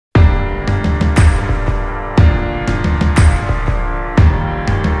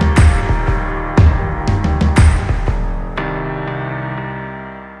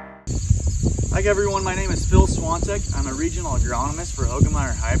Hi everyone, my name is Phil Swantek. I'm a regional agronomist for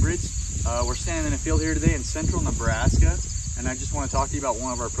Hogemeyer Hybrids. We're standing in a field here today in central Nebraska, and I just want to talk to you about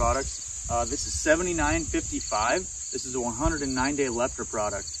one of our products. This is 7955. This is a 109-day Leptra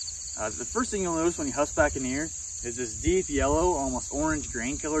product. The first thing you'll notice when you husk back in here is this deep yellow, almost orange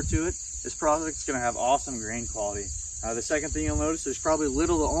grain color to it. This product's going to have awesome grain quality. The second thing you'll notice, there's probably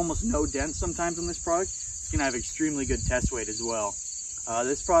little to almost no dent sometimes on this product. It's going to have extremely good test weight as well.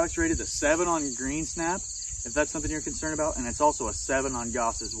 This product's rated a 7 on green snap, if that's something you're concerned about, and it's also a 7 on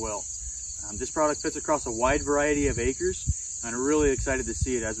goss as well. This product fits across a wide variety of acres, and I'm really excited to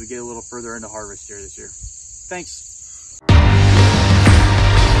see it as we get a little further into harvest here this year. Thanks.